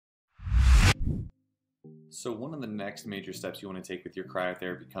So one of the next major steps you want to take with your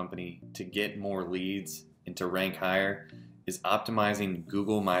cryotherapy company to get more leads and to rank higher is optimizing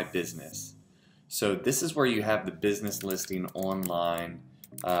Google My Business. So this is where you have the business listing online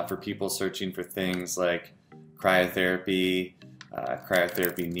for people searching for things like cryotherapy,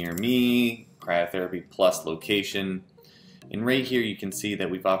 cryotherapy near me, cryotherapy plus location. And right here you can see that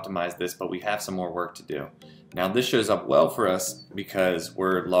we've optimized this, but we have some more work to do. Now this shows up well for us because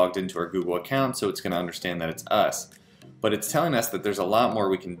we're logged into our Google account, so it's going to understand that it's us. But it's telling us that there's a lot more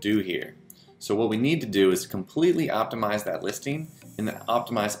we can do here. So what we need to do is completely optimize that listing and then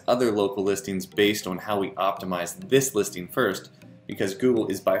optimize other local listings based on how we optimize this listing first, because Google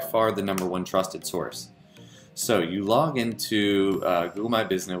is by far the #1 trusted source. So you log into Google My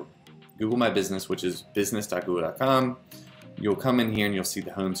Business, which is business.google.com. You'll come in here and you'll see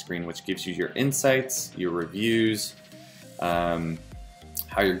the home screen, which gives you your insights, your reviews, how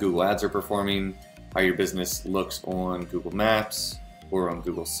your Google ads are performing, how your business looks on Google Maps or on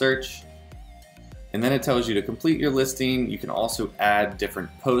Google Search. And then it tells you to complete your listing. You can also add different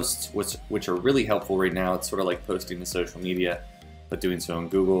posts, which are really helpful right now. It's sort of like posting to social media, but doing so on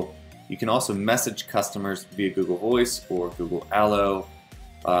Google. You can also message customers via Google Voice or Google Allo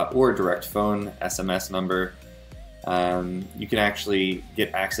or a direct phone SMS number. You can actually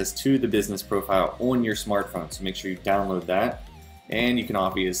get access to the business profile on your smartphone, so make sure you download that. And you can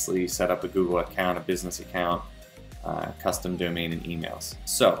obviously set up a Google account, a business account, custom domain and emails.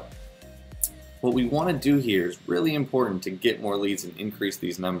 So what we want to do here is really important to get more leads and increase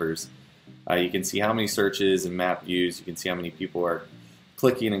these numbers. You can see how many searches and map views, you can see how many people are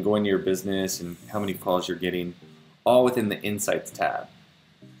clicking and going to your business and how many calls you're getting, all within the Insights tab.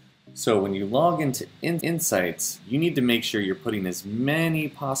 So when you log into Insights, you need to make sure you're putting as many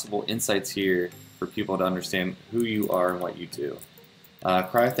possible insights here for people to understand who you are and what you do.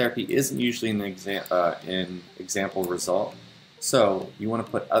 Cryotherapy isn't usually an example result, so you want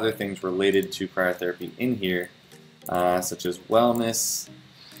to put other things related to cryotherapy in here, such as wellness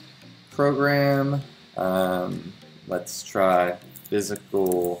program. Let's try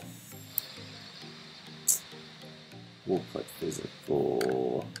physical. We'll put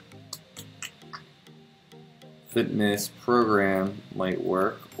physical. Fitness program might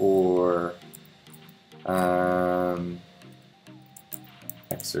work, or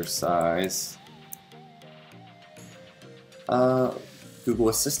exercise. Google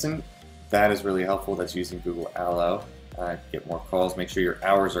Assistant, that is really helpful. That's using Google Allo. Get more calls. Make sure your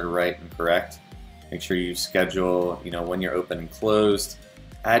hours are right and correct. Make sure you schedule, when you're open and closed.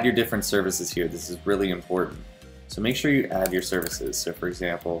 Add your different services here. This is really important. So make sure you add your services. So for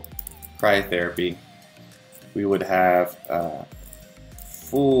example, cryotherapy. We would have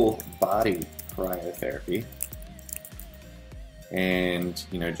full body cryotherapy, and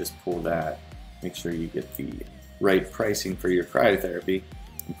just pull that. Make sure you get the right pricing for your cryotherapy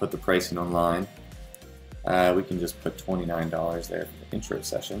and put the pricing online. We can just put $29 there for the intro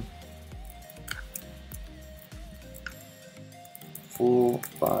session. Full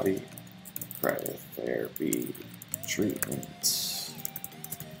body cryotherapy treatment.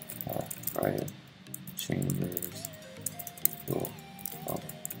 Cryo chambers will help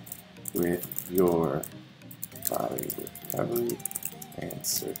with your body recovery and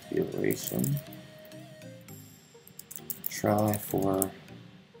circulation. Try for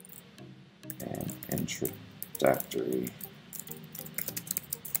an introductory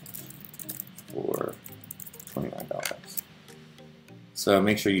for $29. So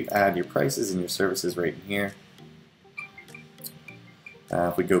make sure you add your prices and your services right in here.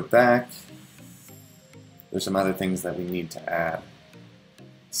 If we go back, there's some other things that we need to add,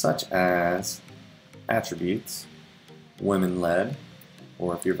 such as attributes, women-led,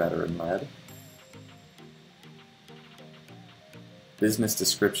 or if you're veteran-led, business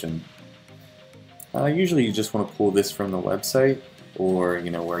description. Usually you just want to pull this from the website, or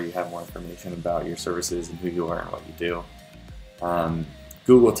where you have more information about your services and who you are and what you do.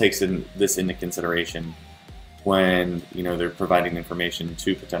 Google takes this into consideration when they're providing information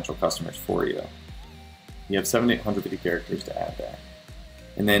to potential customers for you. You have 7,850 characters to add there.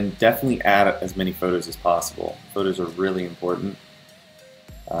 And then definitely add as many photos as possible. Photos are really important.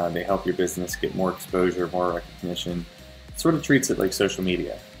 They help your business get more exposure, more recognition. It sort of treats it like social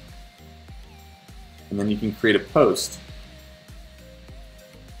media. And then you can create a post.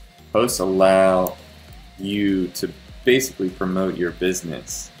 Posts allow you to basically promote your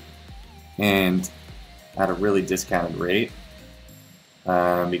business and at a really discounted rate.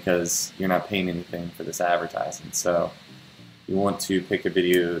 Because you're not paying anything for this advertising. So you want to pick a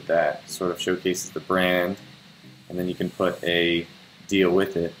video that sort of showcases the brand, and then you can put a deal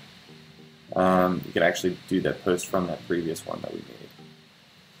with it You could actually do that post from that previous one that we made.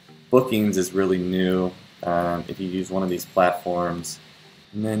 Bookings is really new if you use one of these platforms.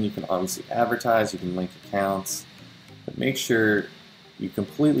 And then you can obviously advertise, you can link accounts, but make sure you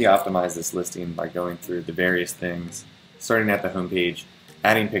completely optimize this listing by going through the various things, starting at the homepage,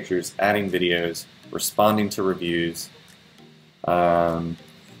 adding pictures, adding videos, responding to reviews,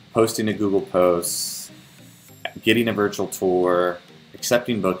 posting to Google Posts, getting a virtual tour,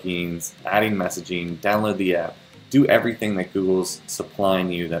 accepting bookings, adding messaging, download the app. Do everything that Google's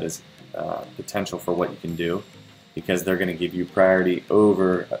supplying you that is potential for what you can do, because they're going to give you priority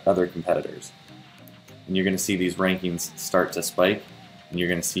over other competitors. And you're going to see these rankings start to spike, and you're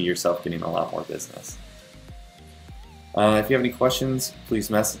going to see yourself getting a lot more business. If you have any questions, please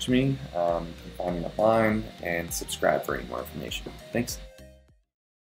message me. You can find me online and subscribe for any more information. Thanks.